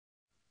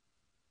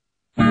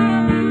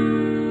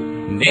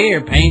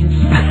Dear penis,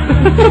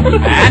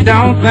 I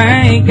don't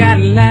think I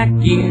like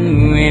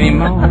you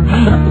anymore.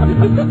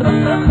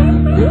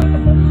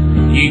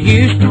 You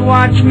used to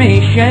watch me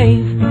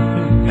shave.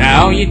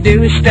 Now all you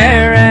do is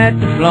stare at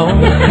the floor.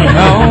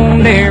 Oh,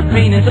 dear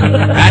penis,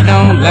 I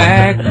don't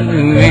like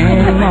you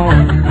anymore.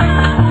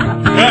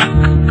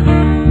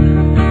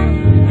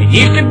 It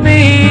used to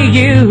be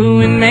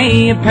you and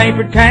me, a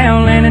paper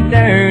towel and a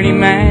dirty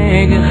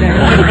magazine.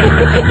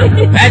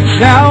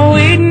 That's all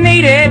we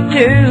needed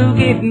to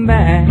get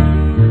by.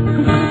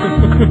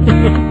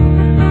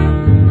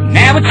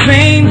 Now it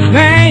seems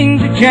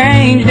things have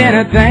changed, and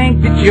I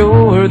think that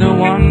you're the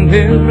one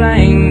to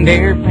blame.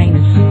 Dear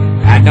penis,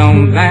 I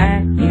don't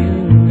like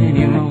you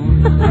anymore.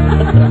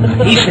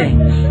 He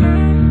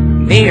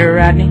sings, dear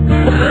Rodney,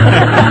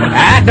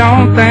 I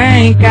don't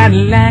think I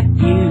like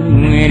you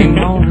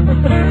anymore.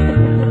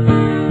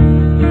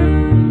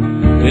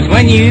 'Cause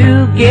when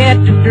you get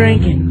to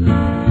drinking,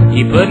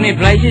 you put me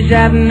places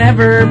I've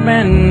never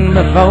been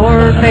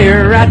before.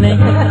 Dear Rodney,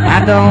 I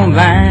don't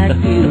like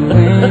you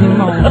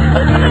anymore.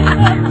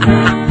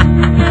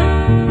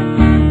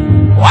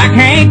 Why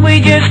can't we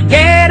just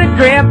get a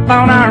grip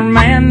on our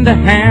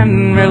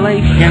man-to-hand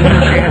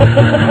relationship?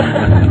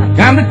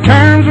 Come to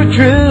terms with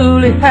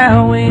truly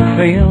how we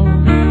feel.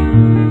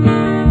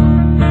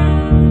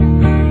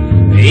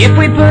 If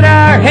we put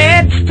our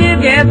heads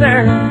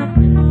together,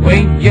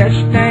 we just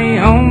stay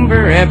home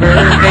forever.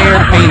 Dear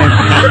penis,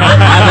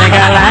 I think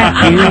I like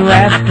you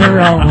after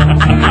all.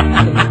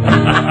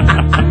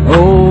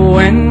 Oh,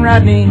 and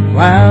Rodney,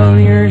 while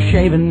you're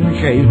shaving,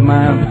 shave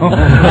my balls.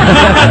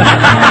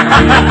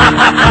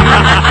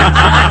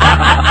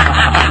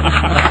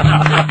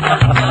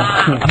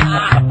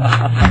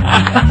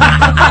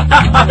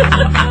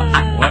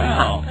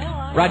 Wow.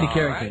 Rodney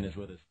Carrington is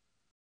with us.